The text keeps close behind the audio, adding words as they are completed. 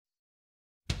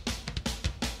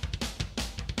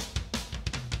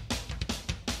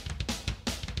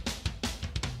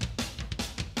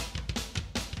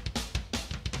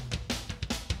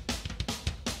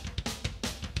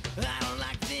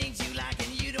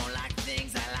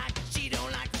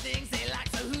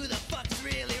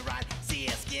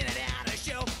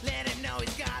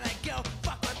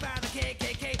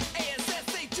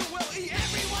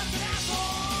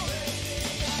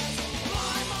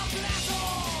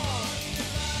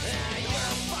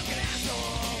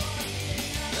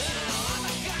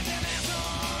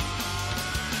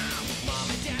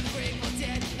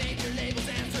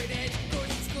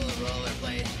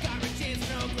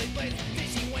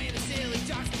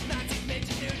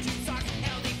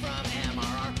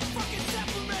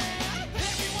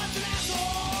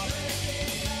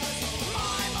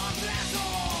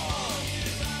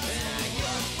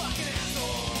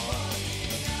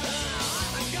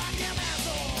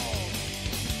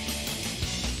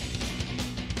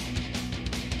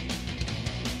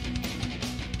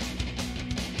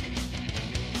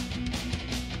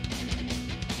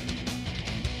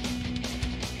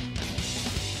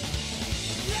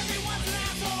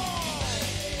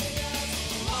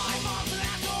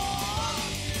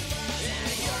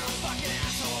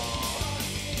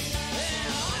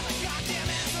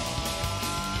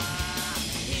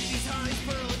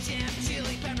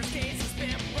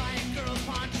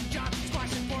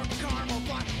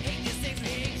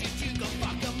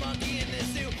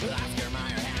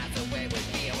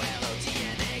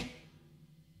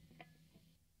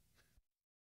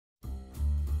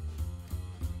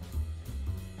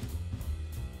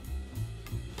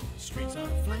Streets on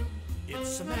flame,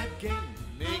 it's a mad game,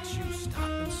 makes you stop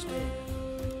and stare.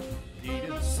 Need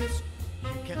an assist, you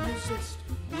can resist,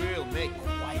 we'll make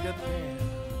quite a pair.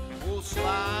 We'll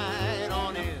slide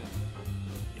on in,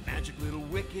 your magic little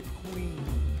wicked queen.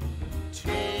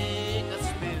 Take a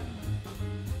spin,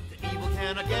 the evil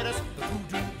cannot get us, the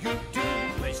voodoo you do.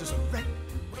 Places are wrecked,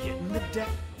 we're hitting the deck,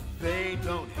 they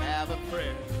don't have a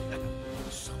prayer.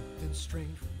 Something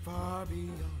strange from far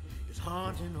beyond is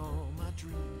haunting all my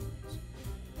dreams.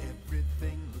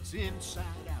 Everything looks inside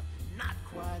out, not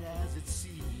quite as it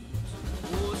seems.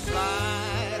 Oh,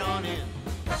 slide on in,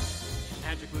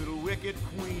 magic little wicked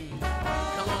queen.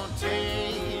 Come on,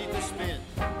 take a spin.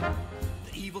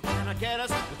 The evil cannot get us,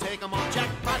 we'll take them on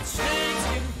jackpot.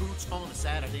 Snakeskin boots on a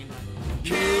Saturday night.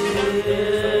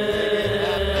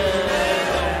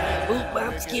 Boop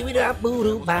bop, skibby dop, boo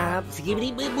doo bop,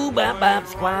 skibbity boo boo bop bop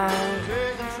squad.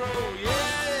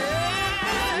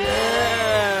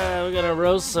 Yeah, we're gonna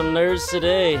roast some nerds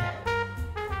today.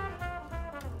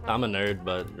 I'm a nerd,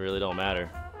 but it really don't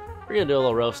matter. We're gonna do a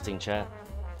little roasting, chat.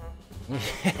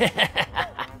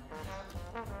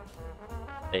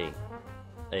 Hey,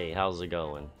 how's it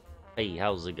going? Hey,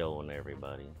 how's it going,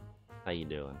 everybody? How you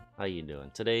doing? How you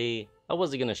doing? Today, I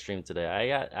wasn't gonna stream today. I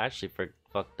got actually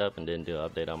fucked up and didn't do an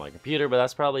update on my computer, but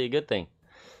that's probably a good thing.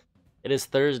 It is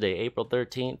Thursday, April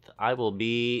 13th. I will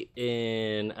be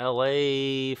in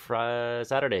LA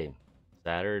Saturday.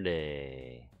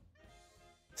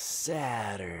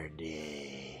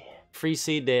 Free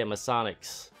seed day at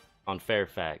Masonics on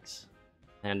Fairfax.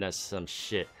 And that's some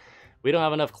shit. We don't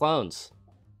have enough clones.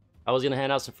 I was gonna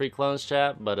hand out some free clones,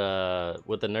 chat, but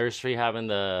with the nursery having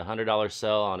the $100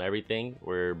 sale on everything,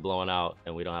 we're blowing out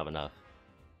and we don't have enough.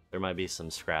 There might be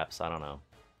some scraps, I don't know.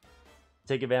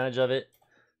 Take advantage of it.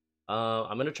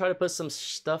 I'm gonna try to put some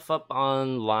stuff up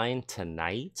online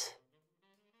tonight.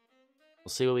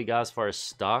 We'll see what we got as far as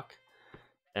stock,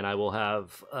 and I will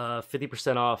have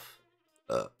 50% off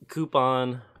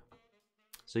coupon,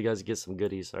 so you guys get some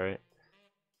goodies. All right,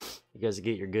 you guys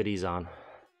get your goodies on.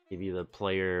 Give you the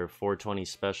player 420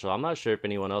 special. I'm not sure if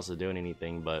anyone else is doing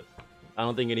anything, but I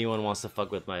don't think anyone wants to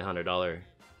fuck with my $100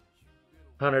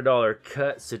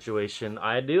 cut situation.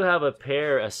 I do have a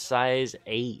pair, a size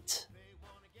 8.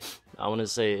 I want to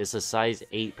say it's a size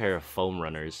 8 pair of foam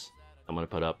runners. I'm gonna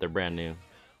put up. They're brand new.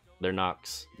 They're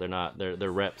Knox.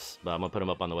 They're reps, but I'm gonna put them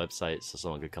up on the website so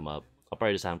someone could come up. I'll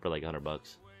probably just have them for like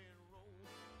 $100.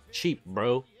 Cheap,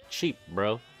 bro. Cheap,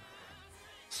 bro.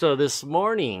 So this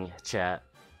morning, chat.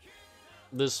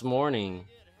 This morning,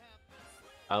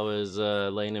 I was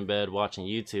laying in bed watching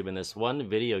YouTube, and this one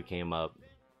video came up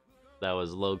that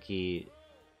was low key.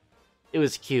 It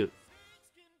was cute.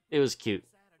 It was cute.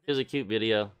 It was a cute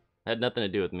video. Had nothing to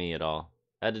do with me at all.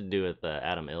 Had to do with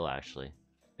Adam Ill, actually.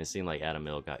 It seemed like Adam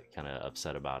Ill got kind of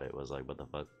upset about it. Was like, what the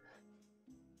fuck?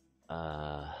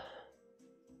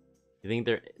 You think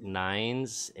they're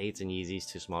 9s, 8s, and Yeezys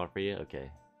too small for you?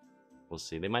 Okay. We'll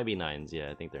see. They might be 9s.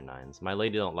 Yeah, I think they're 9s. My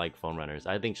lady don't like foam runners.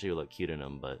 I think she would look cute in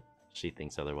them, but she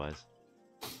thinks otherwise.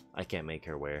 I can't make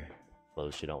her wear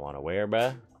clothes she don't want to wear,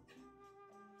 bruh.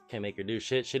 Can't make her do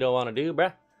shit she don't want to do,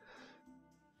 bruh.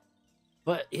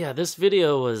 But yeah, this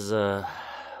video was that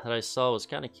I saw was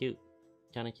kind of cute.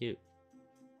 Kind of cute.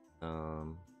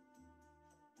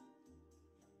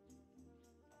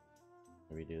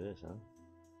 Maybe do this, huh?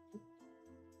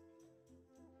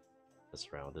 Let's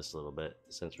around with this a little bit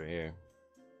since we're here.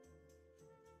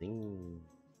 Ding.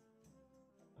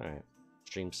 Alright.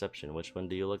 Streamception. Which one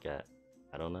do you look at?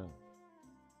 I don't know.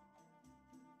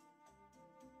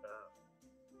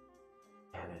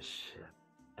 Shit.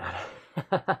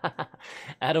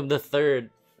 Adam the Third.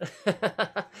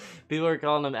 People were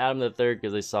calling him Adam the Third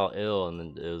because they saw Ill, and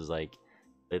then it was like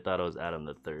they thought it was Adam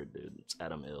the Third, dude. It's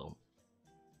Adam Ill.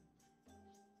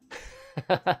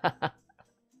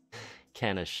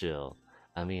 Canna shill.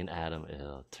 I mean Adam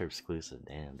Ill. Terp exclusive.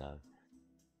 Damn, dog.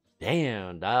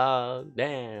 Damn, dog.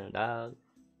 Damn, dog.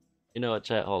 You know what,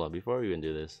 chat? Hold on. Before we even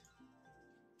do this.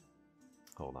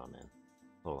 Hold on, man.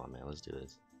 Hold on, man. Let's do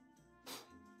this.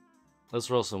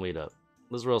 Let's roll some weed up.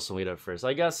 Let's roll some weed up first.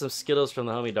 I got some Skittles from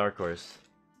the homie Dark Horse.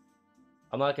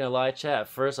 I'm not gonna lie, chat. At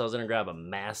first, I was gonna grab a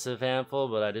massive handful,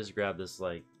 but I just grabbed this,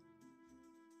 like,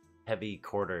 heavy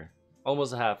quarter.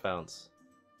 Almost a ½ ounce.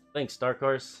 Thanks, Dark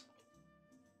Horse.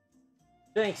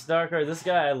 Thanks, Dark Horse. This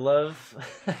guy, I love.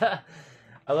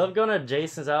 I love going to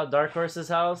Jason's house, Dark Horse's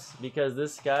house, because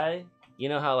this guy, you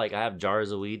know how, like, I have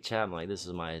jars of weed, chat? I'm like, this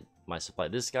is my supply.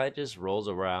 This guy just rolls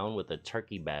around with a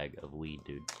turkey bag of weed,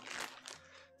 dude.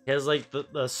 He has like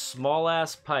the small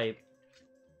ass pipe.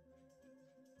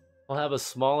 I'll have a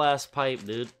small ass pipe,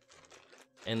 dude.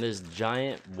 And this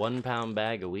giant 1 pound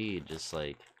bag of weed, just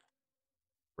like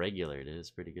regular, dude. It's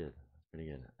pretty good. Pretty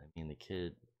good. I mean, the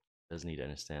kid does need to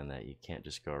understand that you can't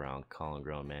just go around calling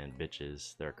grown man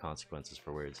bitches. There are consequences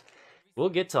for words. We'll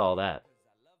get to all that.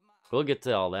 We'll get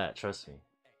to all that. Trust me.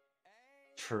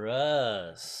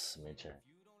 Trust me, chat.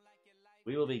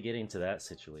 We will be getting to that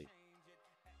situation.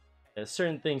 There's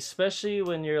certain things, especially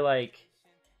when you're like,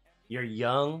 you're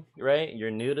young, right?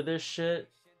 You're new to this shit.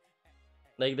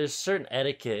 Like, there's certain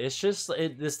etiquette. It's just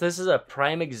this is a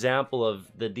prime example of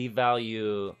the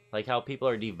devalue, like how people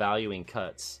are devaluing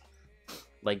cuts.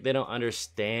 Like, they don't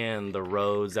understand the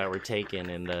roads that were taken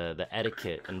and the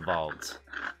etiquette involved.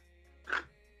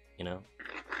 You know?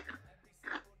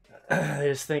 They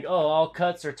just think, oh, all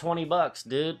cuts are $20,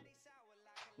 dude.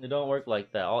 It don't work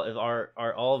like that.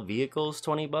 Are all vehicles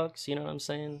 $20? You know what I'm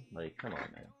saying? Like, come on,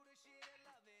 man.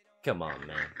 Come on,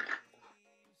 man.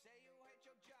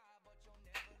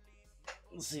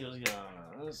 Let's see what's going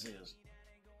on. Let's see what's...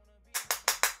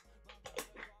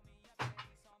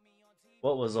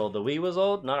 What was old? The Wii was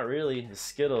old? Not really. The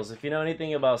Skittles. If you know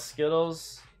anything about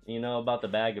Skittles, you know about the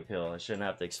bag appeal. I shouldn't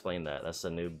have to explain that. That's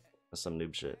some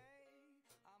noob shit.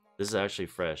 This is actually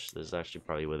fresh. This is actually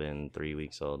probably within 3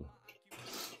 weeks old.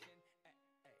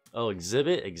 Oh,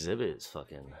 Exhibit? Exhibit is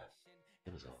fucking...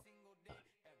 It was old.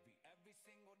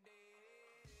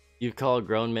 You call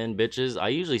grown men bitches? I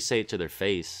usually say it to their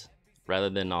face rather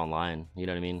than online. You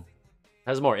know what I mean? It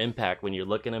has more impact when you're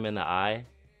looking them in the eye.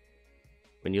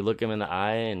 When you look them in the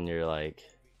eye and you're like...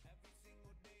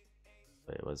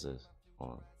 Wait, what's this?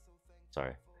 Hold on.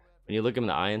 Sorry. When you look them in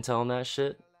the eye and tell them that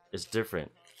shit, it's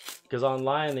different. Because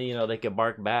online, you know, they can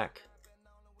bark back.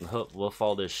 We'll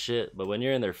fall this shit. But when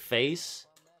you're in their face,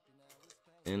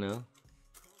 you know,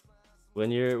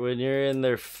 when you're in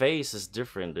their face, it's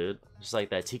different, dude. Just like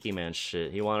that Tiki Man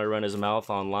shit. He wanted to run his mouth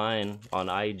online on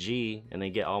IG and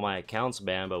then get all my accounts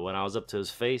banned. But when I was up to his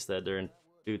face, that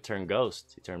dude turned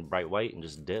ghost. He turned bright white and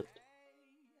just dipped.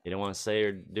 He didn't want to say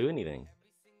or do anything.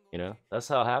 You know, that's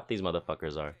how half these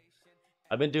motherfuckers are.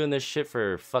 I've been doing this shit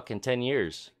for fucking 10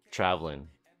 years, traveling.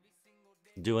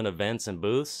 Doing events and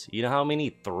booths. You know how many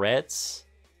threats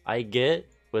I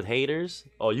get with haters?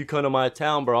 Oh, you come to my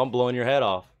town, bro, I'm blowing your head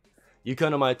off. You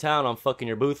come to my town, I'm fucking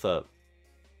your booth up.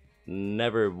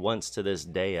 Never once to this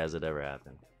day has it ever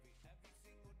happened.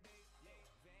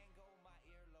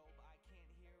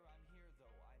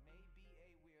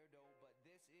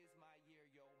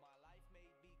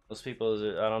 Those people,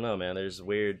 I don't know, man. There's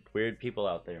weird people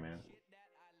out there, man.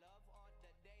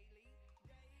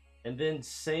 And then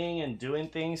saying and doing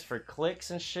things for clicks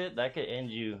and shit, that could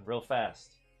end you real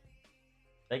fast.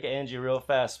 That could end you real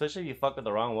fast, especially if you fuck with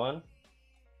the wrong one.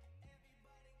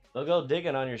 They'll go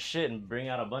digging on your shit and bring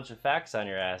out a bunch of facts on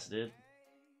your ass, dude.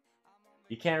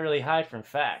 You can't really hide from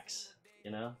facts, you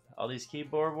know? All these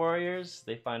keyboard warriors,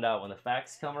 they find out when the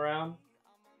facts come around,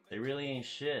 they really ain't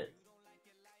shit.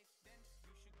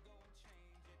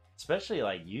 Especially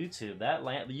like YouTube.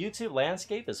 The YouTube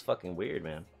landscape is fucking weird,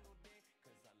 man.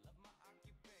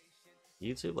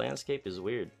 YouTube landscape is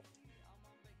weird.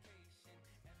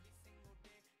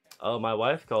 Oh, my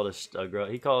wife called a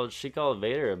girl. She called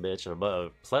Vader a bitch, a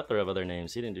plethora of other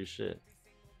names. He didn't do shit.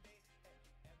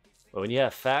 But when you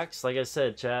have facts, like I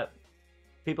said, chat,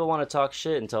 people want to talk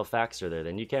shit until facts are there.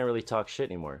 Then you can't really talk shit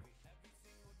anymore,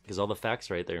 because all the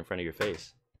facts are right there in front of your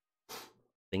face.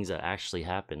 Things that actually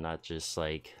happen, not just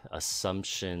like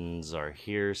assumptions or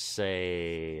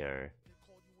hearsay or,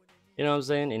 you know what I'm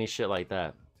saying? Any shit like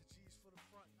that.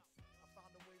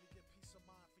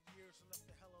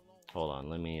 Hold on,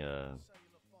 let me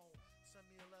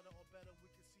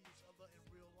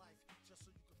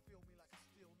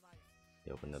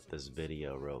open up this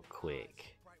video real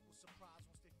quick.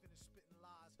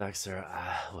 Baxter,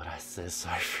 what I said,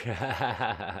 sorry.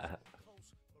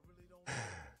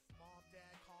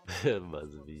 It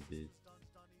must be, dude.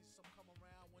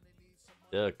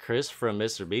 Yeah, Chris from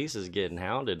Mr. Beast is getting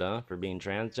hounded, huh? For being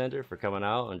transgender, for coming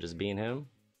out and just being him.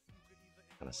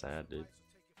 Kinda sad, dude.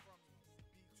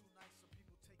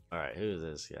 Alright, who is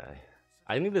this guy?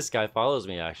 I think this guy follows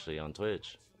me actually on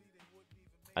Twitch.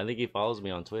 I think he follows me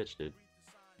on Twitch, dude.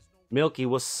 Milky,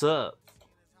 what's up?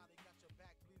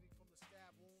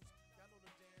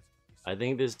 I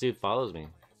think this dude follows me,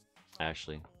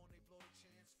 actually.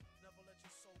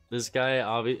 This guy,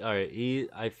 alright,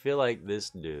 I feel like this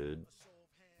dude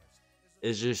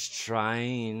is just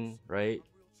trying, right?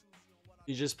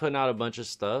 He's just putting out a bunch of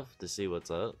stuff to see what's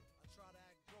up.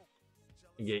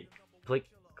 Get click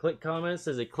comments.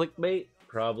 Is it clickbait?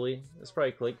 Probably. It's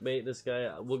probably clickbait. This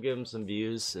guy, we'll give him some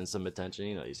views and some attention.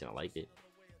 You know, he's gonna like it.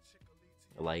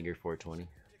 A Liger 420.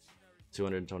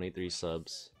 223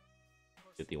 subs,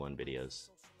 51 videos.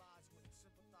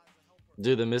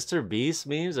 Dude, the Mr. Beast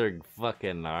memes are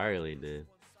fucking gnarly, dude.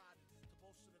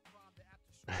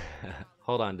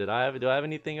 Hold on, do I have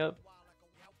anything up?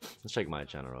 Let's check my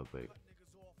channel real quick.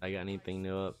 I got anything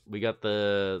new up? We got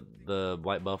the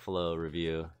White Buffalo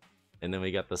review, and then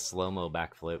we got the slow-mo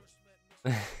backflip.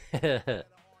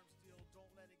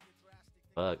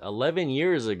 Fuck, 11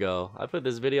 years ago. I put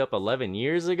this video up 11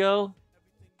 years ago?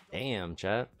 Damn,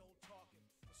 chat.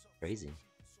 Crazy.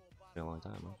 Been a long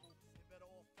time, huh?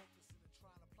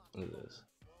 Look at this.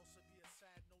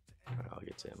 I'll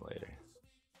get to him later.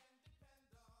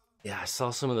 Yeah, I saw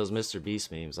some of those Mr. Beast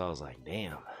memes. I was like,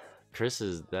 damn. Chris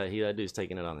is that dude's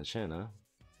taking it on the chin, huh?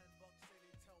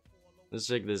 Let's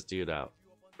check this dude out.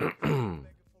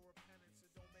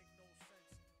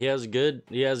 He has good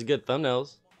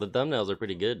thumbnails. The thumbnails are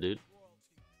pretty good, dude.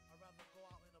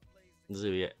 Let's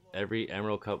see, every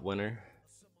Emerald Cup winner.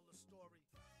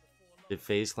 Did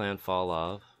FaZe Clan fall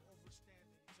off?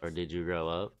 Or did you grow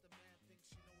up?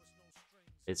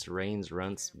 It's Rain's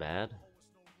Runts bad?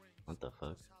 What the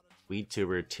fuck?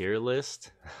 WeedTuber tier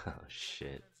list? Oh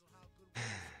shit.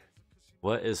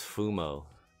 What is Fumo?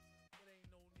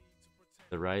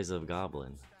 The Rise of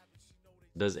Goblin.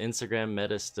 Does Instagram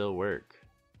meta still work?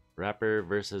 Rapper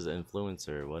versus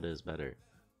influencer, what is better?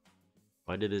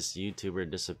 Why did this YouTuber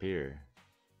disappear?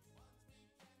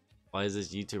 Why is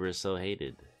this YouTuber so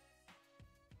hated?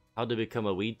 How to become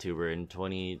a WeedTuber in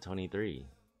 2023?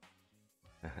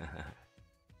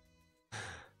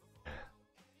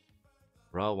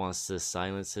 Raw wants to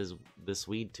silence this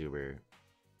WeedTuber.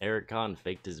 Eric Kahn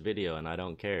faked his video and I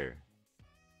don't care.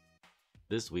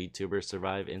 This WeedTuber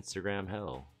survived Instagram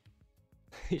hell.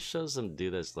 He shows some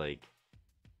dude that's like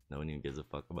no one even gives a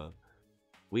fuck about.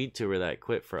 WeedTuber that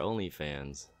quit for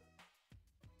OnlyFans.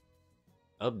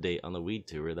 Update on the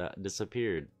WeedTuber that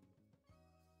disappeared.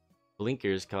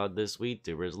 Blinkers caused this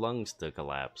WeedTuber's lungs to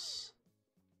collapse.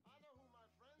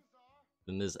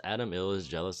 Then this Adam Ill is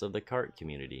jealous of the cart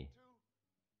community.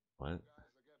 What?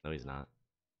 No, he's not.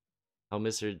 How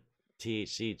Mr.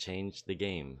 THC changed the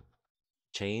game.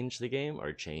 Changed the game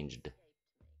or changed?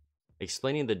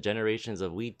 Explaining the generations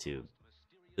of WeedTube.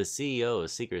 The CEO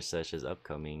of Secret Sesh is an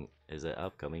upcoming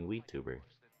WeedTuber.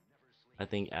 I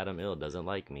think Adam Ill doesn't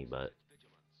like me, but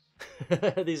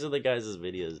these are the guys'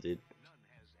 videos, dude.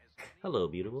 Hello,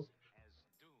 beautiful.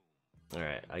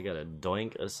 Alright, I got a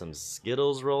doink of some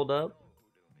Skittles rolled up.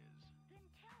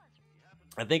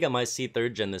 I think I might see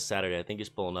 3rd Gen this Saturday. I think he's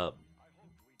pulling up.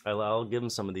 I'll give him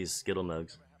some of these Skittle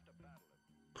nugs.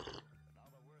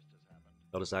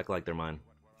 I'll just act like they're mine.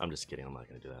 I'm just kidding. I'm not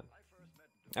going to do that.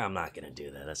 I'm not going to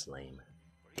do that. That's lame.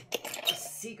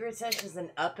 Secret Sesh is an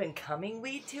up-and-coming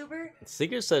WeedTuber?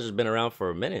 Secret Sesh has been around for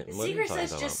a minute. Secret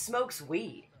Sesh just smokes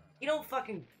weed. He don't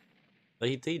fucking...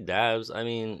 He dabs. I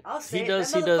mean, he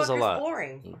does a lot.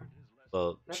 Boring.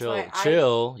 Well,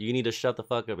 chill. You need to shut the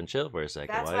fuck up and chill for a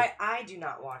second. That's why I do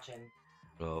not watch him.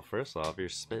 Well, first off, you're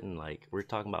spitting like we're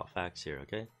talking about facts here,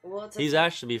 okay? Well, he's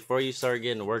actually, before you start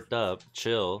getting worked up,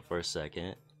 chill for a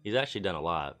second. He's actually done a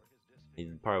lot. He's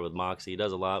part with Moxie. He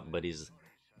does a lot, but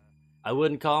I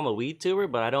wouldn't call him a WeedTuber,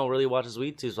 but I don't really watch his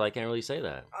WeedTubes, so I can't really say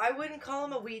that. I wouldn't call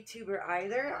him a WeedTuber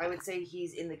either. I would say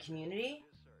he's in the community.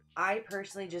 I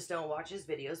personally just don't watch his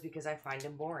videos because I find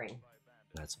him boring.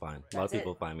 That's fine. A lot of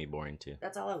people find me boring too.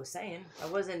 That's all I was saying. I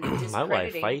wasn't discrediting. My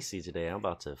wife feisty today. I'm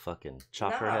about to fucking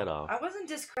chop her head off. I wasn't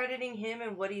discrediting him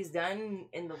and what he's done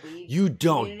in the weed. You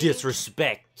don't community.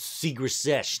 Disrespect Secret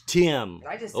Sesh Tim.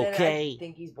 I just said I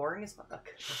think he's boring as fuck.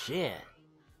 Shit.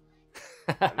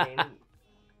 I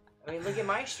mean, look at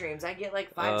my streams. I get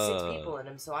like 5-6 people in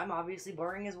them, so I'm obviously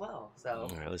boring as well. So.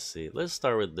 All right, let's see. Let's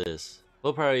start with this.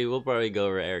 We'll probably go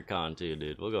over Eric Kahn too,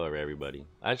 dude. We'll go over everybody.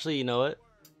 Actually, you know what?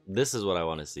 This is what I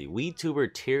want to see.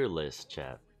 WeedTuber tier list,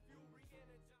 chat.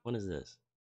 What is this?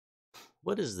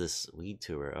 What is this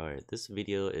WeedTuber? Alright, this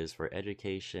video is for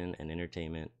education and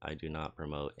entertainment. I do not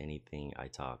promote anything I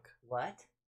talk. What?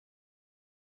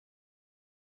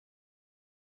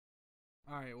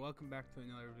 Alright, welcome back to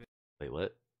another video. Wait,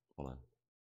 what? Hold on.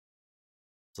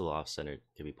 It's a little off-centered.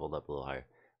 Can be pulled up a little higher.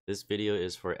 This video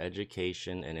is for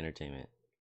education and entertainment.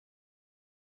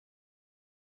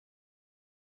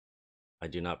 I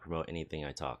do not promote anything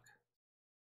I talk.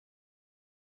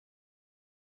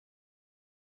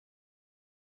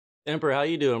 Emperor, how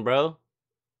you doing, bro?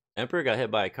 Emperor got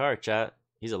hit by a car, chat.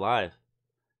 He's alive.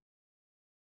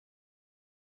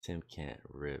 Tim can't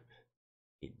rip.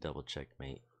 He double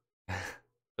checkmate.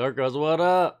 Dark Girls, what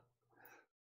up?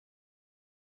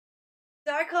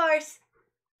 Dark Horse.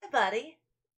 Hi, buddy.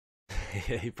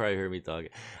 Yeah, he probably heard me talking.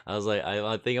 I was like,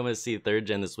 I think I'm gonna see third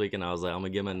gen this week, and I was like, I'm gonna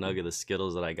give him a nug of the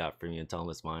Skittles that I got from you and tell him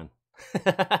it's mine.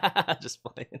 Just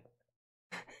playing.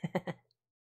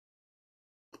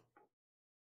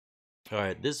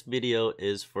 Alright, this video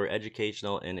is for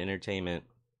educational and entertainment.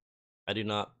 I do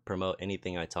not promote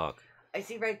anything I talk. I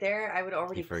see right there. I would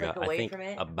already You click forgot. I away think from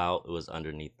it. about was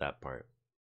underneath that part.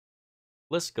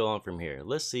 Let's go on from here.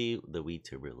 Let's see the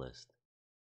WeTuber list.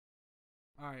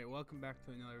 Alright, welcome back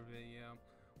to another video.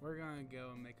 We're gonna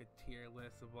go and make a tier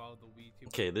list of all the WeTubers.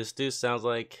 Okay, this dude sounds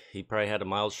like he probably had a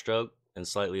mild stroke and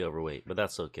slightly overweight, but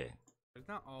that's okay. There's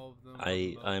not all of them.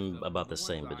 I'm about the ones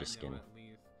same, that but I just know skinny. at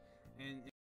least. And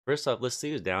First off, let's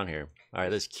see who's down here. Alright,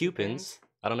 there's Cupins.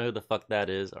 I don't know who the fuck that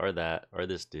is, or that, or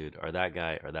this dude, or that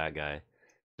guy, or that guy.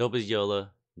 Dope is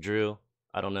Yola. Drew.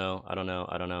 I don't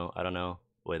know.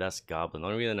 Wait, that's Goblin. I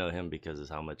don't really know him because of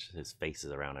how much his face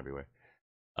is around everywhere.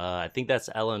 I think that's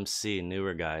LMC,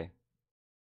 newer guy.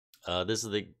 This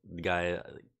is the guy,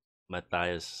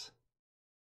 Matthias.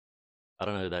 I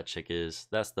don't know who that chick is.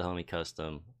 That's the homie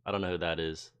Custom. I don't know who that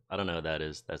is.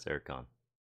 That's Ericon.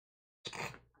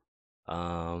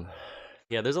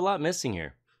 Yeah, there's a lot missing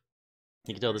here.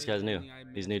 You can tell this guy's new.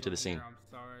 He's new to the scene. I'm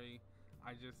sorry.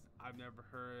 I've never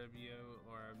heard of you,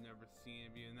 or I've never seen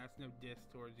of you, and that's no diss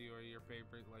towards you or your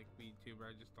favorite like VTuber.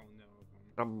 I just don't know of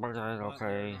them.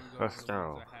 Okay, let's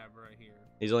go. I have right here.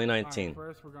 He's only 19.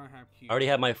 First, we're gonna have Q. I already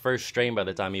had my first strain by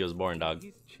the time he was born, dog.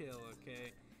 He's chill,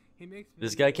 okay? He makes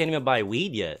This guy can't even buy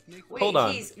weed yet. Hold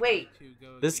on.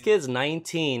 This kid's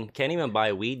 19, can't even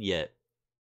buy weed yet,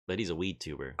 but he's a weed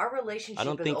tuber. Our relationship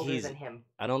is older than him.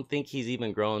 I don't think he's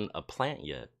even grown a plant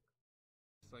yet.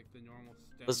 It's like the normal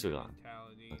Let's go on.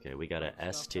 Okay, we got a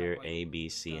S tier, A, B,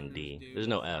 C, and D. There's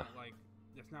no F. Like,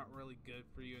 that's not really good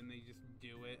for you, and they just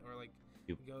do it, or like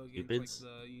go against Cupids? like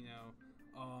the, you know,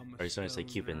 Are you starting to say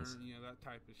Cupins? You know, that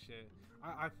type of shit.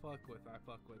 I fuck with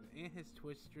it, and his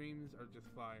Twitch streams are just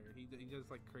fire. He does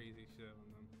like crazy shit on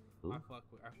them. Ooh. I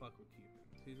fuck with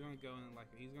Cupins. He's gonna go in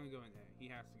he's gonna go in A. He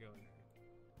has to go in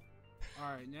A.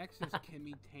 All right, next is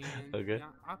Kimmy Tan. Okay.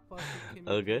 Now, I fuck with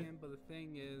Kimmy Tan, but the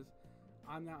thing is,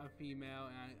 I'm not a female,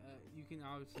 and you can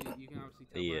obviously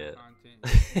tell Yeah. by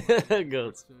the content.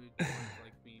 Goats. Like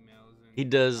females, and He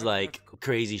does that's like cool.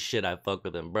 crazy shit. I fuck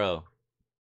with him, bro.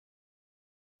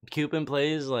 Cupin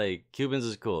plays like Cupins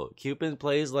is cool. Cupin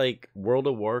plays like World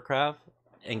of Warcraft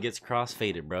and gets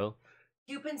crossfaded, bro.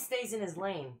 Cupin stays in his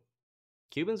lane.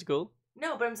 Cupin's cool.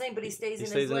 No, but I'm saying, but he stays He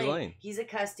in stays his in his lane. lane. He's a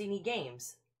Custini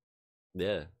Games.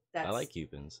 Yeah, That's, I like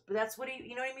Cupins. But that's what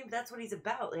you know what I mean? That's what he's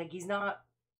about. Like, he's not.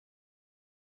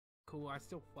 Cool, I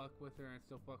still fuck with her, and I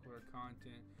still fuck with her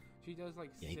content. She does like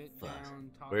Yeah, he sit fucks.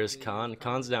 down, talk. Where's videos, Con? talk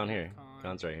Con's down about here. Con,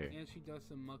 Con's right here. And she does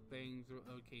some mukbangs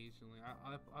occasionally.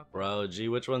 I fuck Raul with G,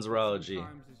 her. which one's Raul G?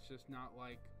 Sometimes it's just not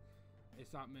like,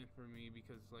 it's not meant for me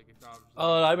because like it's obviously.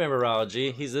 Oh, I remember Raul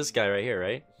G. He's this guy right here,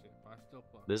 right? Shit, but I still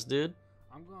fuck This with her. dude?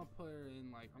 I'm gonna put her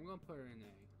in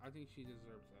A. I think she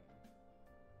deserves A.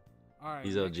 Alright.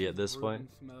 He's next OG at is this Ruben point?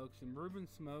 Smokes, and Ruben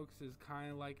Smokes is kind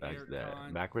of like Back Eric that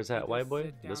Con. backwards He hat does white boy.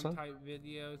 sit-down This one? type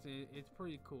videos, and it's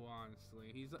pretty cool,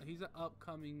 honestly. He's an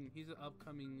upcoming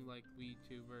like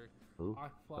VTuber. Ooh, I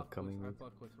fuck upcoming with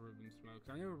Ruben Smokes.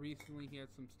 I know recently he had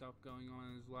some stuff going on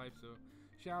in his life, so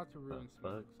shout out to Ruben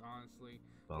fuck? Smokes, honestly.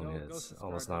 Oh, Go man, it's subscribe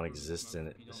almost to Ruben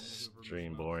non-existent. Smokes if you don't know who Ruben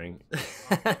Stream Smokes boring. is.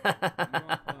 I'm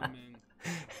gonna put him in.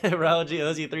 Raul G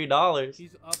owes you $3.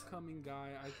 He's an upcoming guy.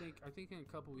 I think in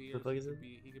a couple of years fuck is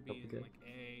he could be in Okay. like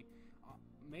A,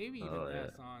 maybe even Oh, S.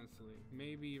 Honestly,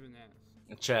 maybe even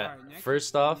S. Chat. Alright, next First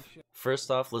is off,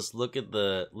 Show.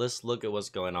 let's look at what's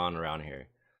going on around here.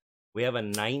 We have a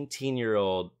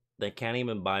 19-year-old that can't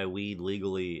even buy weed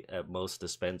legally at most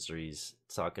dispensaries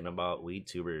talking about weed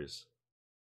tubers.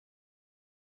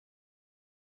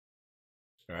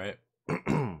 All right.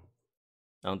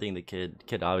 I don't think the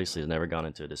kid obviously has never gone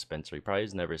into a dispensary. Probably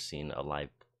has never seen a live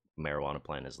marijuana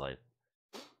plant in his life.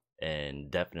 And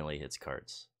definitely hits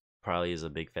carts. Probably is a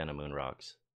big fan of moon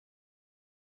rocks.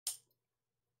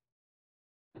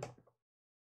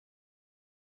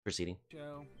 Proceeding.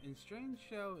 Show in Strange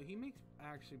Show, he makes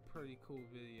actually pretty cool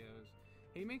videos.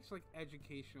 He makes like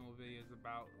educational videos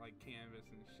about like cannabis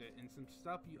and shit, and some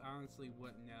stuff you honestly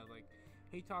wouldn't know. Like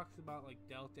he talks about like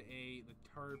Delta 8, the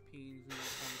terpenes and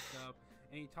that kind of stuff,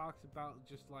 and he talks about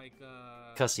just like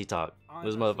Cussy talk.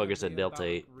 This honestly, motherfucker a said video Delta about,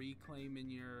 8. like, reclaiming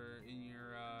your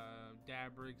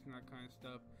dab rigs and that kind of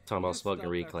stuff. Talking about Just smoking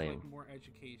stuff that's, reclaim. like, more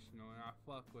educational, and I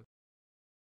fuck with.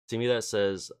 To me, that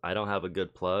says I don't have a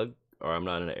good plug, or I'm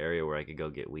not in an area where I could go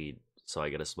get weed, so I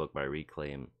gotta smoke my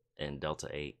reclaim and Delta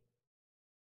 8.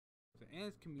 and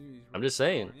his community's I'm really just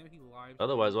saying. cool. I know he live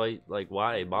Otherwise, streams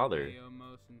why every bother? day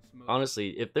almost and smokes. Honestly,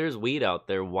 if there's weed out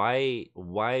there, why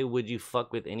would you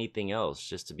fuck with anything else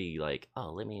just to be like,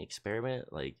 oh, let me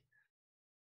experiment? Like,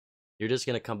 you're just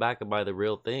gonna come back and buy the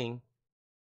real thing.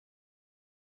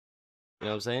 You know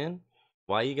what I'm saying?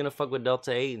 Why are you gonna fuck with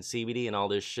Delta 8 and CBD and all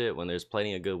this shit when there's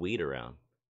plenty of good weed around?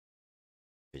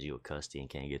 Because you a custy and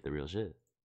can't get the real shit.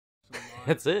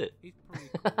 That's it. He's pretty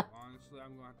cool. Honestly,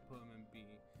 I'm gonna have to put him in B.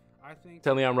 I think.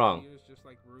 Tell me I'm wrong. Just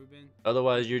like Ruben,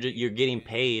 Otherwise, you're getting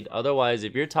paid. Otherwise,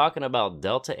 if you're talking about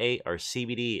Delta 8 or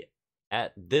CBD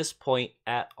at this point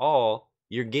at all,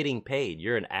 you're getting paid.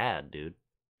 You're an ad, dude.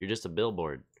 You're just a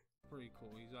billboard. pretty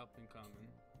cool. He's up and coming.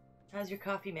 How's your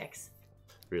coffee mix?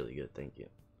 Really good, thank you.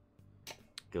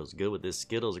 Goes good with this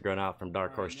Skittles grown out from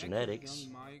Dark Horse Genetics.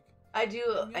 I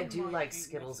do like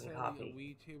Skittles and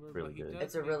coffee. Really good.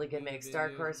 It's a really good mix.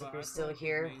 Dark Horse, if you're still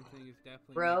here,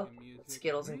 bro,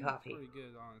 Skittles and coffee.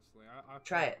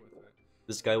 Try it.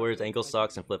 This guy wears ankle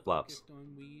socks and flip flops.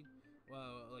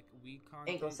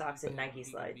 Ankle socks and Nike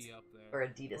slides or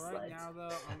Adidas slides.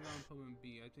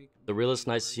 The realest,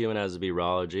 nicest human has to be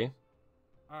Rawology.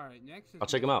 Alright, next is I'll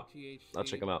check him out. THC, I'll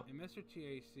check him out. And Mr.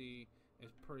 THC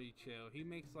is pretty chill. He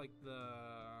makes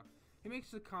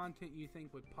the content you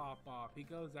think would pop off. He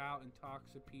goes out and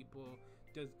talks to people,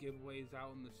 does giveaways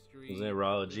out in the street. Isn't it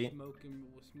Rawology? Smoking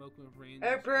with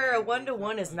random. For a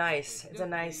 1-to-1 is nice. It's a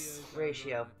nice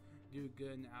ratio. Do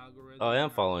good in the algorithm. Oh, I am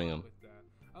following him.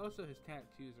 Also, his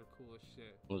tattoos are cool as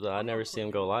shit. I never see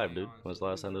him go live, dude. When's the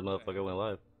last time this motherfucker went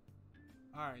live?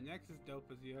 Alright, next is Dope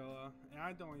as Yola. And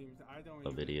I don't even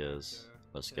No videos,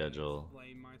 no schedule.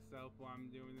 Explain myself while I'm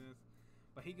doing this.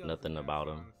 But he goes Nothing the best, about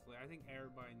him. honestly. I think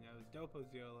everybody knows Dope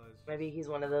as Yola is Maybe he's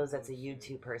one of those that's a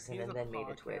YouTube person and then made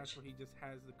a Twitch. Where he just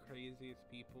has the craziest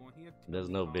people. And he has There's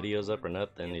no videos up or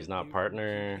nothing. He's not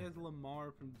partner. He has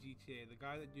Lamar from GTA, the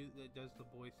guy that does the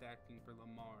voice acting for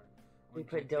Lamar. We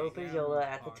put Dope as Yola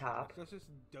at the top. That's just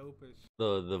dope as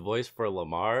The voice for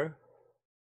Lamar.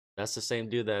 That's the same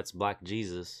dude that's Black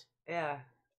Jesus. Yeah.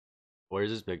 Where's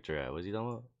his picture at? What's he talking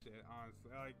about? shit,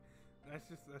 honestly. Like that's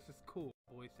just cool.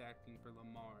 Voice acting for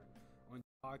Lamar. On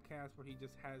podcast where he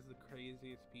just has the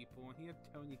craziest people, and he had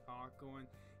Tony Hawk going.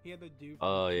 He had the dude.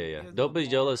 Oh yeah. Dope as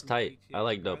Yola's tight. I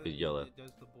like Dope as Yola.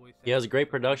 He has great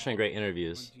production and great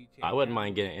interviews. I wouldn't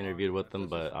mind getting interviewed with him,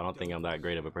 but I don't think I'm that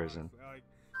great of a person. Like,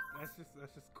 that's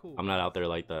just cool. I'm not out there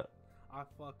like that. I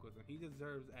fuck with him. He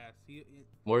deserves ass.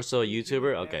 More so a he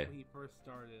YouTuber? was ass Okay. when he first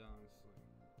started, honestly.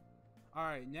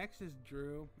 Alright, next is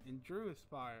Drew. And Drew is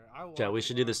fire. Yeah, we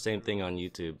should do the same thing on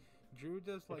YouTube. Drew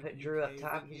does like. Put Drew up UK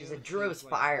top. He just videos. said Drew is He's,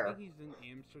 fire. I think he's in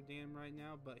Amsterdam right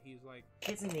now, but he's like.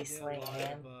 Kids in these did a slang, lot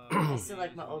man. of, I still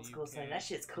like my videos in old the school UK. slang. That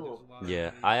shit's He does cool. a lot of Yeah,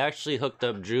 videos. I actually hooked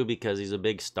up Drew because he's a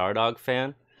big Stardog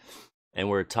fan, and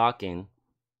we're talking.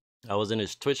 I was in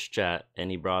his Twitch chat,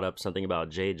 and he brought up something about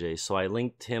JJ, so I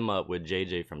linked him up with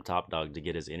JJ from Top Dog to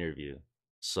get his interview.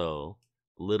 So,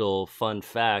 little fun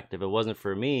fact, if it wasn't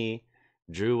for me,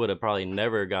 Drew would have probably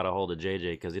never got a hold of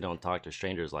JJ because he don't talk to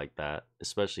strangers like that,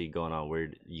 especially going on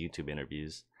weird YouTube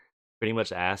interviews. Pretty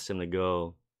much asked him to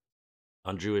go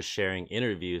on Drew is sharing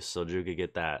interviews so Drew could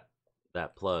get that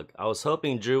plug. I was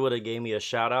hoping Drew would have gave me a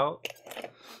shout out,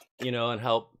 and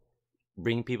help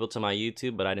bring people to my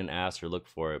YouTube, but I didn't ask or look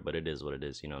for it. But it is what it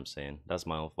is, you know what I'm saying? That's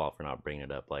my own fault for not bringing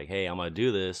it up. Like, hey, I'm gonna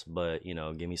do this, but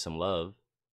give me some love.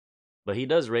 But he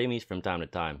does rate me from time to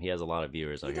time. He has a lot of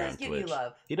viewers on here on He does give Twitch. you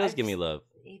love. He does give me love.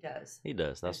 He does. He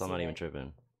does. That's why I'm I've not seen even it.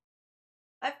 tripping.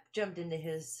 I've jumped into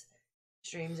his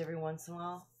streams every once in a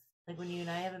while. Like when you and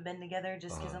I haven't been together,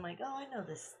 just because I'm like, oh, I know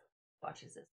this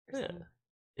watches this person.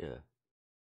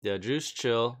 Yeah, Drew's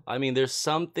chill. I mean, there's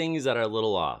some things that are a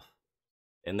little off.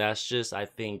 And that's just, I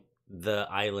think, the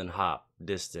island hop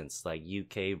distance. Like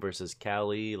UK versus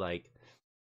Cali. Like,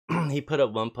 he put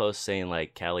up one post saying,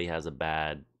 like, Cali has a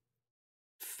bad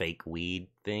fake weed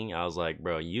thing. I was like,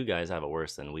 bro, you guys have it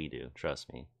worse than we do.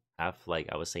 Trust me. I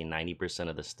would say 90%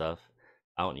 of the stuff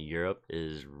out in Europe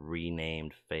is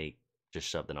renamed fake, just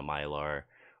shoved in a Mylar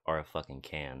or a fucking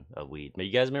can of weed. But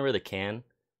you guys remember the canned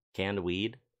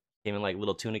weed? Came in like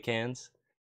little tuna cans.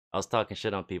 I was talking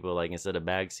shit on people, like instead of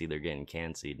bag seed, they're getting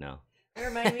canned seed now. It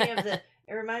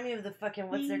reminded me of the fucking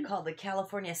what's they're called, the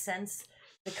California Scents,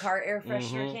 the car air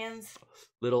freshener cans.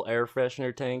 Little air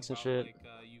freshener tanks and shit. Like,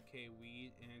 UK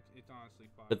weed, and it's honestly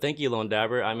fine. But thank you, Lone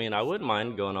Dabber. I mean, I wouldn't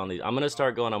mind going on these. I'm gonna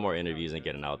start going on more interviews and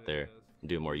getting out there and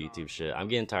do more YouTube shit. I'm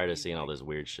getting tired of seeing all this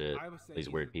weird shit. I would say These he's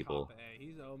weird the people. top A.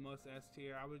 He's almost S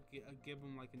tier. I would give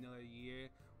him like another year,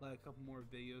 like a couple more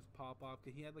videos pop off.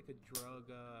 Cause he had like a drug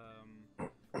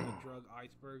a drug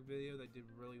iceberg video that did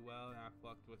really well, and I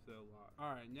fucked with it a lot.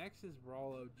 All right, next is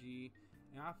Raw OG,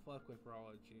 and I fuck with Raw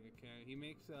OG. Okay, he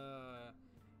makes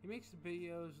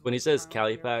videos When he like, says kinda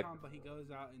like Cali Pack, Aircon, but he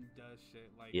goes out and does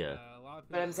shit. Like, yeah. A lot of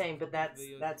But I'm people saying, but fuck with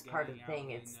videos that's part of going the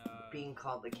thing. out It's and, being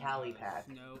called the Cali Pack.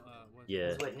 Yeah.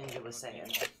 Is what Ninja was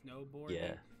saying. Snowboarding.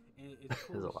 Yeah. And it's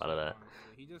cool There's a as lot of shit, that.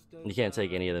 honestly. He just does, You can't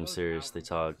take any of them goes serious. out They and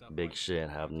talk stuff big like shit and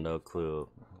that. have no clue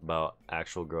about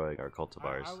actual growing or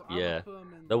cultivars. I would Yeah. put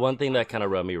him in, The one like, thing I that kind of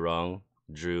would- rubbed me wrong,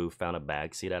 Drew found a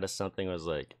bag seat out of something, was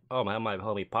like, oh man, my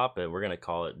homie Pop It, we're gonna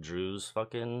call it Drew's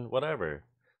fucking whatever.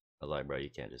 I was like, bro, you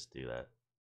can't just do that.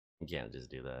 You can't just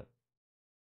do that.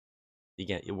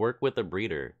 You work with a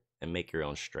breeder and make your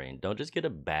own strain. Don't just get a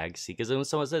bag seat. Because when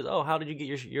someone says, oh, how did you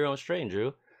get your own strain,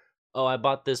 Drew? Oh, I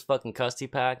bought this fucking custody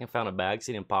pack and found a bag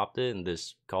seat and popped it and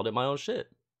just called it my own shit.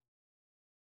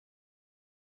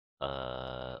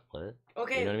 What?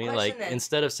 Okay, You know what I mean? question Like, then.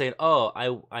 instead of saying,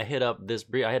 oh, I hit up this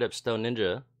breed, I hit up Stone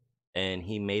Ninja and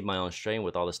he made my own strain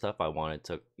with all the stuff I wanted. It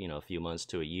took, a few months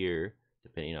to a year,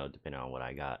 depending on what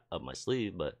I got up my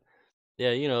sleeve. But yeah,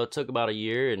 it took about a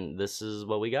year and this is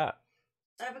what we got.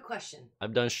 I have a question.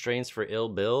 I've done strains for Ill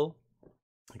Bill.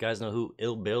 You guys know who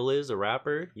Ill Bill is, a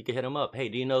rapper? You can hit him up. Hey,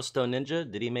 do you know Stone Ninja?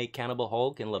 Did he make Cannibal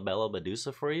Hulk and La Bella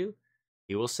Medusa for you?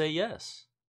 He will say yes.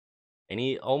 And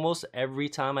almost every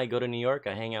time I go to New York,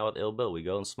 I hang out with Ill Bill. We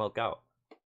go and smoke out.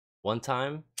 One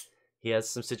time, he had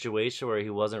some situation where he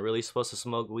wasn't really supposed to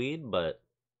smoke weed, but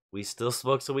we still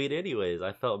smoked some weed anyways.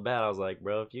 I felt bad. I was like,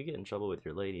 bro, if you get in trouble with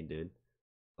your lady, dude,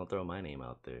 don't throw my name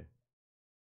out there.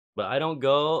 But I don't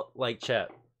go like chat.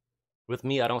 With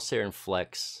me, I don't sit here and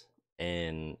flex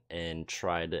and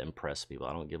try to impress people.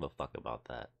 I don't give a fuck about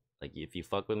that. Like, if you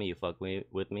fuck with me, you fuck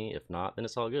with me. If not, then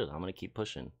it's all good. I'm gonna keep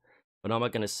pushing. But I'm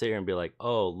not gonna sit here and be like,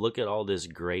 oh, look at all this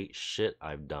great shit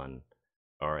I've done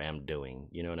or am doing.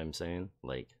 You know what I'm saying?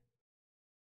 Like,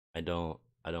 I don't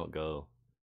go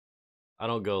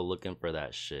looking for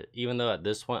that shit. Even though at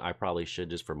this point I probably should,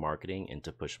 just for marketing and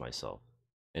to push myself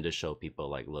and to show people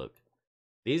like, look,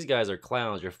 these guys are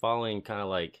clowns. You're following kind of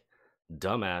like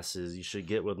dumbasses. You should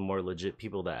get with more legit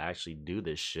people that actually do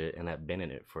this shit and have been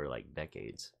in it for like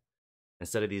decades.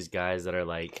 Instead of these guys that are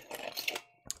like,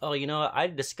 oh, I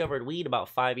discovered weed about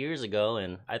 5 years ago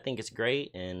and I think it's great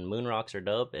and moon rocks are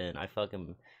dope and I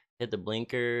fucking hit the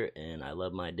blinker and I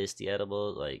love my disty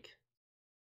edibles. Like,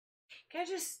 Can I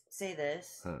just say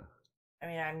this? huh. I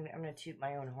mean, I'm gonna toot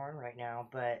my own horn right now,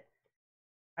 but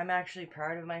I'm actually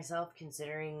proud of myself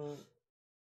considering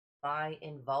my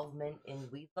involvement in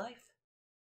weed life.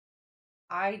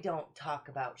 I don't talk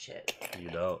about shit. You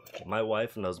don't. My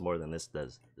wife knows more than this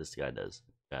guy does.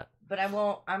 Yeah. But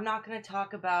I'm not gonna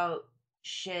talk about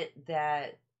shit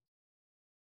that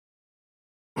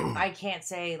I can't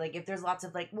say. Like, if there's lots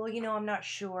of like, well, I'm not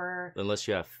sure. Unless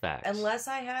you have facts. Unless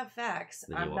I have facts,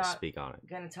 then you I'm won't not speak on it.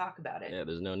 gonna talk about it. Yeah,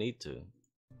 there's no need to.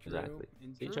 Exactly.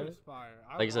 See, Drew Charlie? is fire.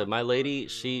 Like I said, my watched lady,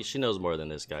 Drew she knows more than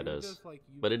this guy Drew does. like,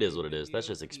 But it is UK what it is. That's videos.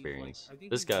 just He's, experience. I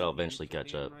think This he's guy will in eventually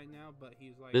catch Amsterdam up. right now, but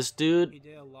he's like, This dude, he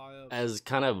did a lot of, as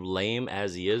kind of lame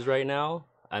as he is right now,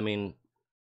 I mean,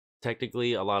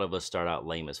 technically a lot of us start out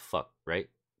lame as fuck, right?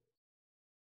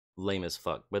 Lame as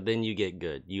fuck. But then you get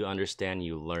good. You understand,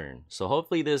 you learn. So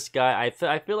hopefully this guy,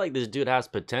 I feel like this dude has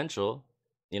potential.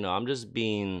 I'm just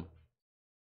being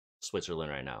Switzerland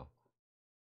right now.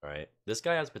 All right? This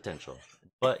guy has potential.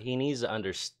 But he needs to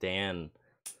understand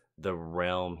the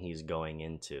realm he's going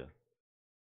into.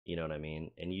 You know what I mean?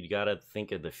 And you got to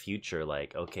think of the future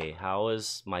like, okay, how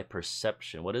is my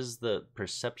perception? What is the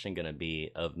perception going to be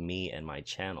of me and my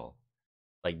channel?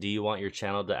 Like, do you want your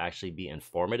channel to actually be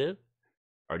informative?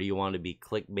 Or do you want to be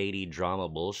clickbaity drama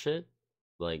bullshit?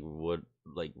 Like, what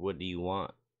do you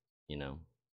want?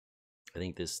 I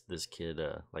think this kid,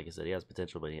 like I said, he has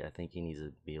potential, but I think he needs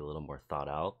to be a little more thought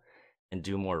out and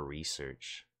do more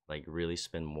research. Like, really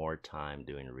spend more time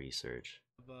doing research.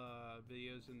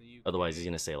 videos in the UK. Otherwise, he's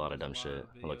gonna say a lot of There's dumb shit.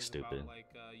 I look videos stupid. About, like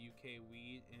UK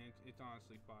weed, and it's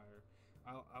honestly fire.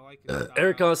 I like his style.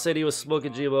 Ericon said he was Like,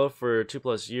 smoking GMO for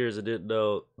 2+ years and didn't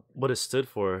know what it stood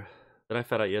for. Then I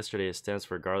found out yesterday it stands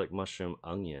for garlic, mushroom,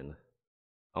 onion.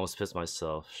 I almost pissed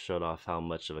myself. Showed off how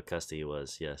much of a custody he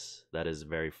was. Yes, that is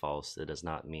very false. It does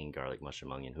not mean garlic,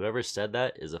 mushroom, onion. Whoever said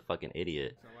that is a fucking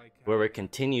idiot. So, like, Whoever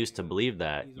continues to believe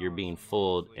that, he's you're being honestly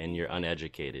fooled mostly- and you're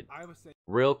uneducated. I would say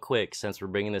Real quick, since we're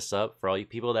bringing this up, for all you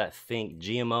people that think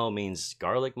GMO means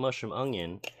garlic, mushroom,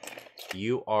 onion,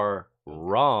 you are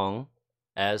wrong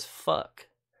as fuck.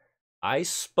 I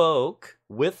spoke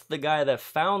with the guy that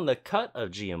found the cut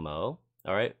of GMO,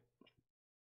 all right?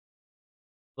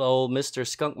 Old Mr.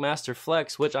 Skunk Master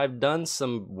Flex, which I've done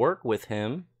some work with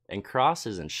him and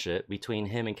crosses and shit between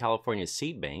him and California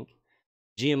Seed Bank.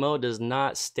 GMO does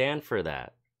not stand for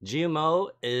that. GMO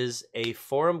is a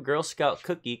Forum Girl Scout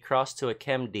cookie crossed to a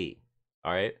Chem D.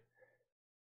 All right.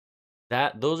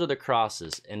 Those are the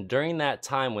crosses. And during that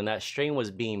time when that strain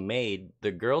was being made,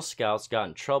 the Girl Scouts got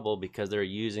in trouble because they were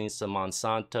using some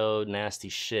Monsanto nasty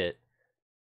shit,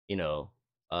 you know,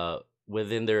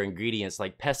 within their ingredients.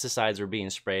 Like pesticides were being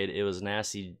sprayed. It was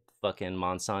nasty fucking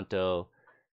Monsanto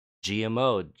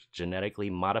GMO, genetically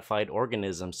modified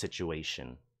organism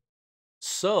situation.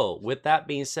 So, with that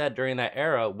being said, during that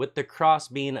era, with the cross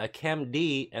being a Chem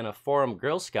D and a Forum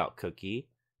Girl Scout cookie,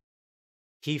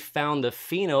 he found the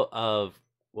pheno of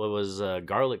what was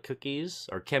garlic cookies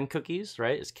or Chem cookies,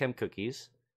 right? It's Chem cookies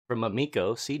from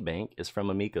Amico Seed Bank. It's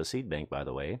from Amico Seed Bank, by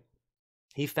the way.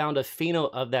 He found a pheno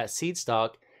of that seed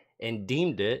stock and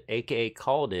deemed it, aka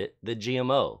called it, the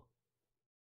GMO.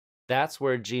 That's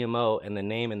where GMO and the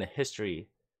name and the history,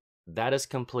 that is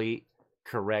complete,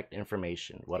 correct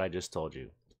information, what I just told you.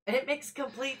 And it makes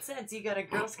complete sense. You got a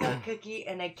Girl Scout cookie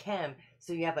and a Chem.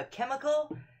 So you have a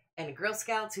chemical and Girl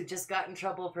Scouts who just got in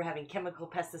trouble for having chemical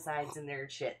pesticides in their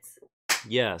shits.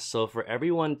 Yeah, so for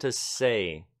everyone to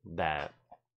say that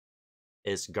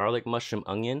it's garlic, mushroom,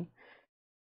 onion,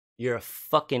 you're a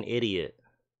fucking idiot,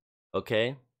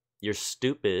 okay? You're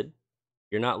stupid.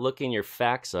 You're not looking your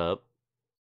facts up.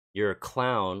 You're a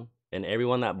clown, and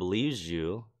everyone that believes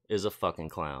you is a fucking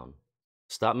clown.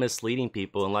 Stop misleading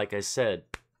people, and like I said,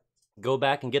 go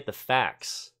back and get the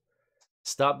facts.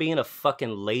 Stop being a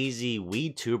fucking lazy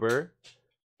weed tuber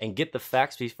and get the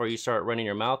facts before you start running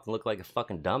your mouth and look like a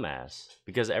fucking dumbass.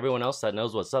 Because everyone else that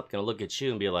knows what's up gonna look at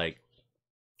you and be like,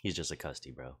 he's just a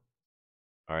custy, bro.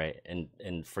 All right,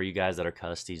 and for you guys that are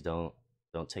custies,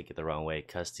 don't take it the wrong way.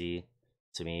 Custy,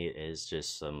 to me, is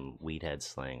just some weed head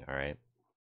slang, all right?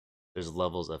 There's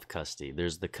levels of custy.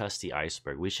 There's the custy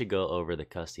iceberg. We should go over the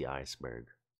custy iceberg.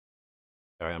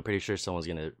 All right, I'm pretty sure someone's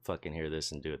gonna fucking hear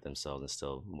this and do it themselves and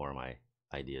steal more of my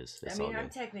ideas. It's I mean, I'm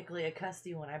technically a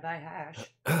custy when I buy hash.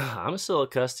 I'm still a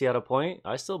custy at a point.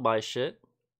 I still buy shit.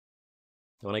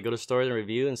 When I go to stores and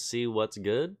review and see what's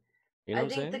good, you know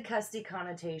what I'm saying? I think the custy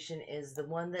connotation is the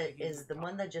one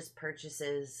that just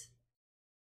purchases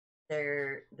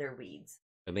their weeds.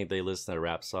 I think they listen to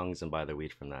rap songs and buy their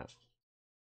weed from that.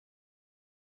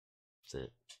 That's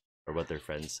it. Or what their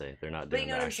friends say. They're not doing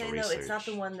the actual research. Though? It's not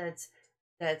the one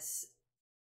that's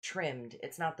trimmed.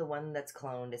 It's not the one that's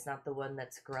cloned. It's not the one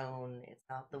that's grown. It's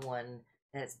not the one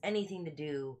that has anything to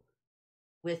do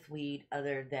with weed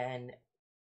other than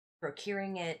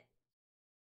procuring it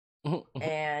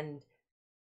and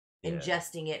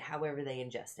ingesting it however they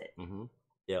ingest it. Mm-hmm.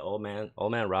 Yeah, old man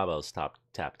Rabo's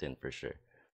tapped in for sure.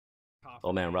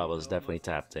 Old man Rabo's definitely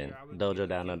tapped in. Dojo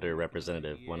down under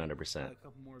representative 100%.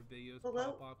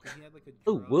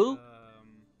 Ooh, woo.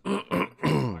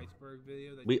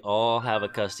 We all have a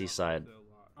custy side.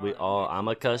 I'm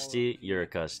a custy, you're a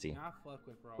custy.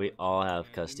 We all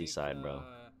have custy side, bro.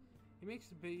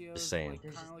 Just saying.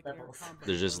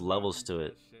 There's just levels to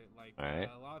it. Alright?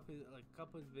 A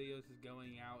couple of videos is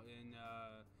going out in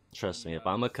trust me, if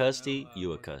I'm a custy,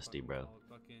 you a custy, bro.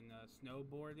 Fucking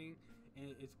snowboarding,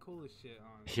 and it's cool as shit.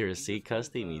 You're a seed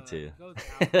custy? Me too.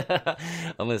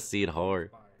 I'm a seed whore.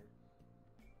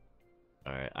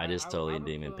 Alright, I just totally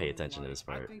didn't even pay attention to this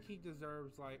part. I think he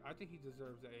deserves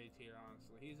the A tier,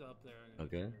 honestly. He's up there.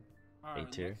 Okay. Alright,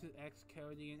 A tier. next is X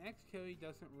Cody, and X Cody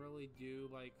doesn't really do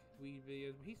like weed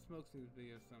videos, but he smokes in his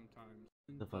videos sometimes.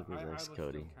 The fuck is X would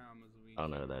Cody? still count him as a weed I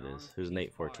don't know who tuber, that is. honestly. Who's He's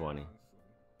Nate 420? fire,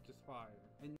 honestly. Just fire.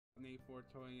 And Nate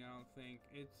 420, I don't think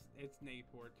it's Nate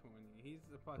 420. He's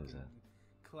the fucking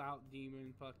clout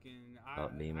demon. Fucking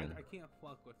Clout demon. I can't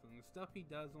fuck with him. The stuff he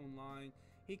does online.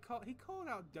 He called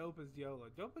out Dope as Yola.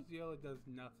 Dope as Yola does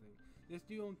nothing. This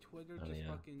dude on Twitter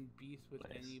fucking beasts with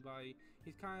anybody.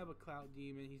 He's kind of a clout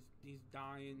demon. He's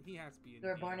dying. He has to be. You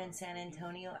were born in San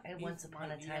Antonio. I once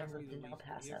upon a time lived in El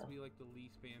Paso. He has to be like the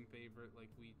least fan favorite like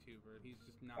VTuber. He's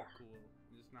just not cool.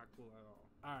 He's just not cool at all.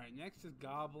 All right, next is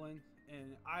Goblin,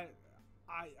 and I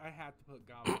had to put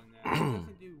Goblin in there. He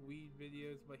doesn't do weed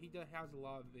videos, but he has a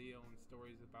lot of video and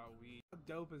stories about weed.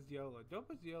 Dope as Yola.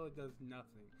 Dope as Yola does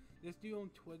nothing. This dude on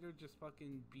Twitter just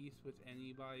fucking beasts with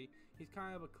anybody. He's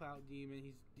kind of a clout demon.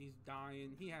 He's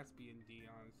dying. He has to be in D,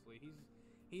 honestly.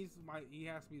 He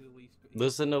has to be the least.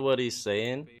 Listen to what he's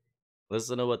saying.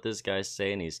 Listen to what this guy's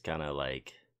saying. He's kind of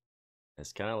like,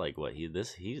 it's kind of like what he's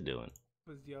doing.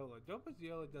 Dope as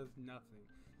Yola does nothing.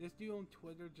 This dude on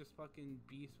Twitter just fucking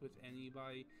beasts with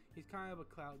anybody. He's kind of a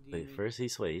clout demon. Wait, first he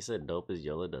said Dope as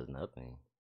Yola does nothing.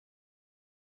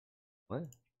 What?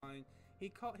 He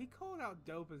called out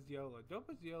Dope as Yola. Dope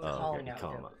as Yola. Oh, Calling okay. out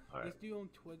Call him Dope. out. All right. This dude on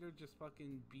Twitter just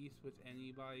fucking beasts with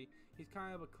anybody. He's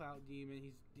kind of a clout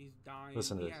demon. He's dying.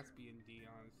 Listen to he this. has to be in D,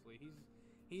 honestly.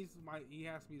 He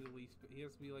has to be the least. He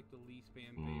has to be like the least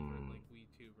fan favorite like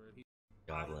VTuber.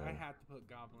 Goblin. I had to put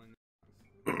Goblin.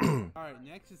 All right,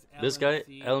 next is LMC. This guy,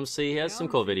 LMC, he has some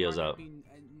cool LMC videos might out. not be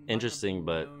Interesting,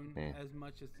 but known as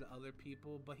much as the other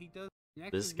people, but he does.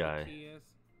 Next This is guy. Matthias.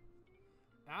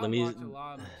 I Let me- watch a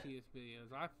lot of Matthias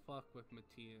videos. I fuck with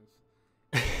Matthias.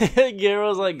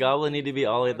 Garo's like, Goblin need to be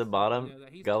all the way at the bottom.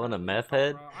 Goblin a meth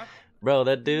head. Bro,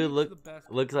 that dude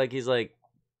looks like he's like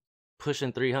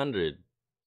pushing 300.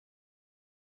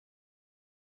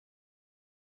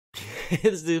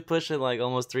 This dude pushing like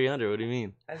almost 300. What do you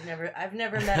mean? I've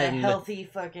never met a healthy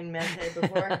fucking method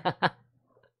before.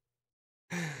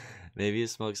 Maybe he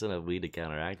smokes enough weed to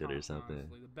counteract it or something.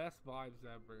 Honestly, the best vibes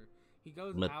ever. He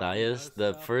goes Matthias, out and the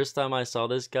does stuff. first time I saw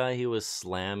this guy, he was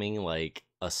slamming like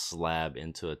a slab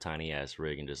into a tiny ass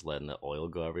rig and just letting the oil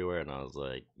go everywhere, and I was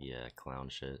like, yeah, clown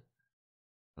shit.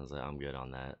 I was like, I'm good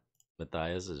on that.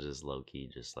 Matthias is just low key,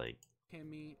 just like,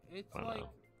 Kimmy, it's I don't like know.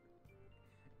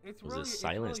 it's Was really this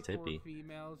silenced it's really hippie? for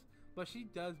females, but she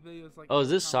does videos like. Oh, is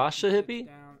this every time Sasha she sits hippie?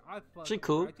 down, I fuck She with her.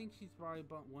 cool. I think she's probably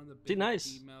about one of the She biggest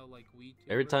nice. female like VTubers.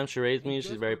 Every time she raids me, And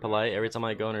she's just very for polite. that, Every that's time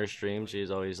I go on her really stream, like,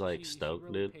 she's always like she stoked,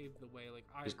 really dude. paved the way. Like,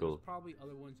 She's there's cool. probably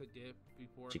other ones that did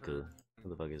before She her. cool. What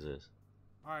the fuck is this?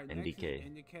 All right, NDK. next is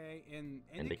NDK, and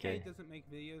NDK NDK. doesn't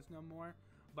make videos no more.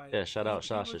 But Yeah, shout out he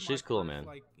Sasha. was my She's cool, first, man.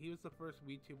 Like, he was the first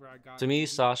VTuber I got. To me,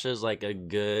 into. Sasha's like a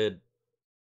good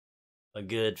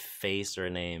face or a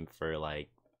name for like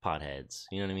potheads.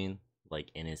 You know what I mean? Like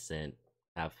innocent,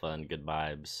 have fun, good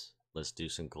vibes. Let's do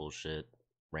some cool shit,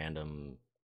 random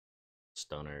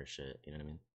stoner shit. You know what I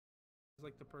mean? Was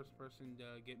like the first person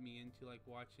to get me into like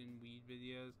watching weed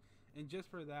videos, and just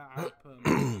for that, I would put him.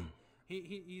 on.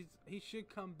 He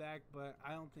should come back, but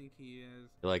I don't think he is.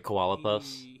 You like koala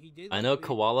puffs? He did. I like, know big-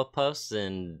 koala puffs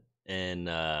and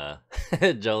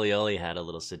Jolioli had a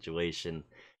little situation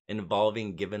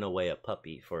involving giving away a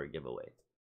puppy for a giveaway.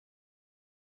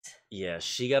 Yeah,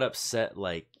 she got upset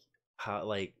like how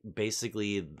like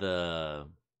basically the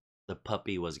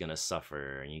puppy was gonna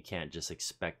suffer and you can't just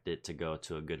expect it to go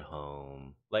to a good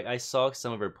home. Like I saw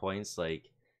some of her points, like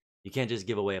you can't just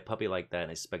give away a puppy like that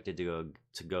and expect it to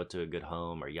go to a good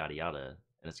home or yada yada.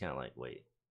 And it's kind of like, wait,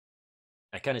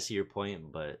 I kind of see your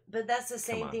point, but But that's the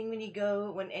same on. thing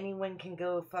when anyone can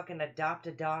go fucking adopt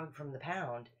a dog from the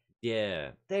pound.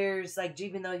 yeah, There's like,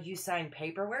 even though you sign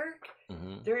paperwork,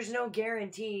 there's no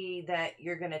guarantee that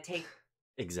you're gonna take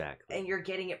exactly, and you're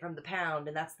getting it from the pound,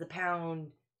 and that's the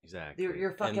pound. exactly.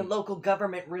 Your fucking And- local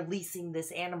government releasing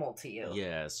this animal to you.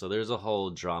 Yeah, so there's a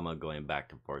whole drama going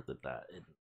back and forth with that.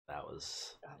 That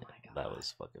was Oh my god. that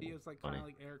was fucking He was like funny. kind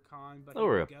of like Air Con, but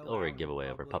Over he would go over a out in giveaway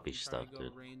over public puppy and try to stuff, go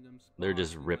dude. random They're spots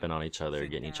just and, ripping like, on each other,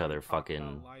 sit getting each down other and talk about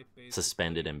fucking life,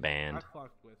 suspended basically. and banned. I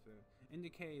fucked with it.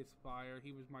 NDK is fire.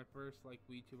 He was my first like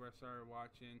VTuber I started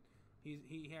watching.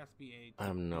 He has to be aged. I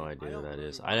have no idea who don't that really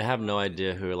is. watch I have a no lot of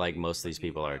idea his who like videos, most of but these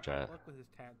people are, I chat. fuck with his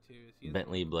tattoos. He has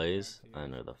Bentley really cool Blaze? I tattoos.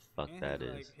 don't know the fuck And that his,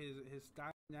 is. like, his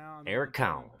style now. I'm Eric going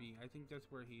Count. for B. I think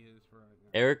that's where he is for right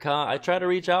now. Erica, I try to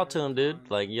reach out to him, dude.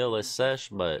 Eric Like, yo, Con, let's just sesh,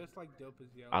 for- but just like Dope as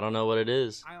Yo. I don't know what it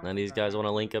is. I don't None of think these I guys have want to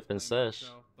to link up and explain sesh.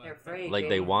 myself, but They're that afraid, Like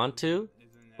they Gabe. want to.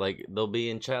 is in that. Like they'll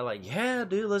be in chat like, yeah,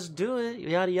 dude, let's do it,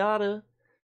 yada yada.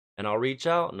 And I'll reach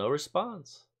out, no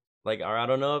response. Like, or I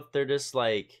don't know if they're just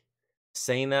like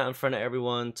saying that in front of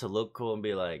everyone to look cool and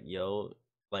be like, yo,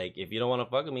 like if you don't want to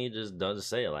fuck with me, just don't just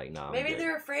say it. Like, nah. I'm Maybe good.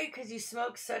 they're afraid because you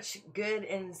smoke such good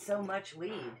and so much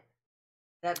weed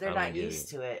that they're I not don't get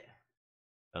used it. to it.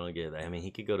 I don't get that. I mean,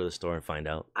 he could go to the store and find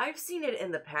out. I've seen it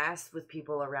in the past with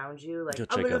people around you, like, Go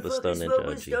I'm check gonna out the fucking Stone smoke Ninja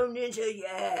with OG. Stone Ninja,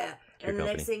 yeah. Your And the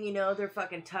next company. thing you know, they're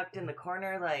fucking tucked in the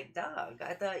corner, like, dog,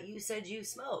 I thought you said you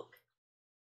smoke.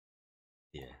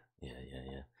 Yeah.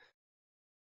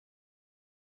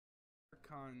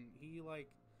 Con,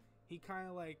 he kind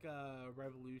of like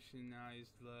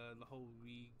revolutionized the whole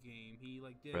Wii game. He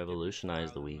like did a different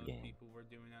Revolutionized the style than Wii most game. People were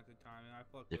doing at the time, and I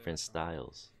fucked with Different Con.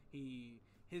 styles.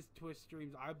 His Twitch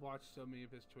streams. I've watched so many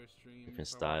of his Twitch streams. Different I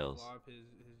watched styles. A lot of his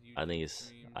I think YouTube it's.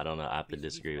 streams. I don't know. I have to He's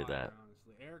disagree with fire, that.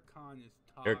 Honestly, Eric Con is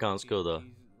tough. Eric Con's cool, though.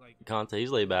 He's, like, Conte, he's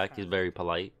laid back. He's very fantastic.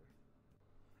 polite.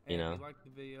 Hey, You if know. like the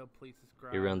video, please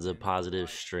subscribe. He runs a and positive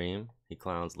like. stream. He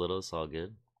clowns little. It's all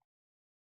good.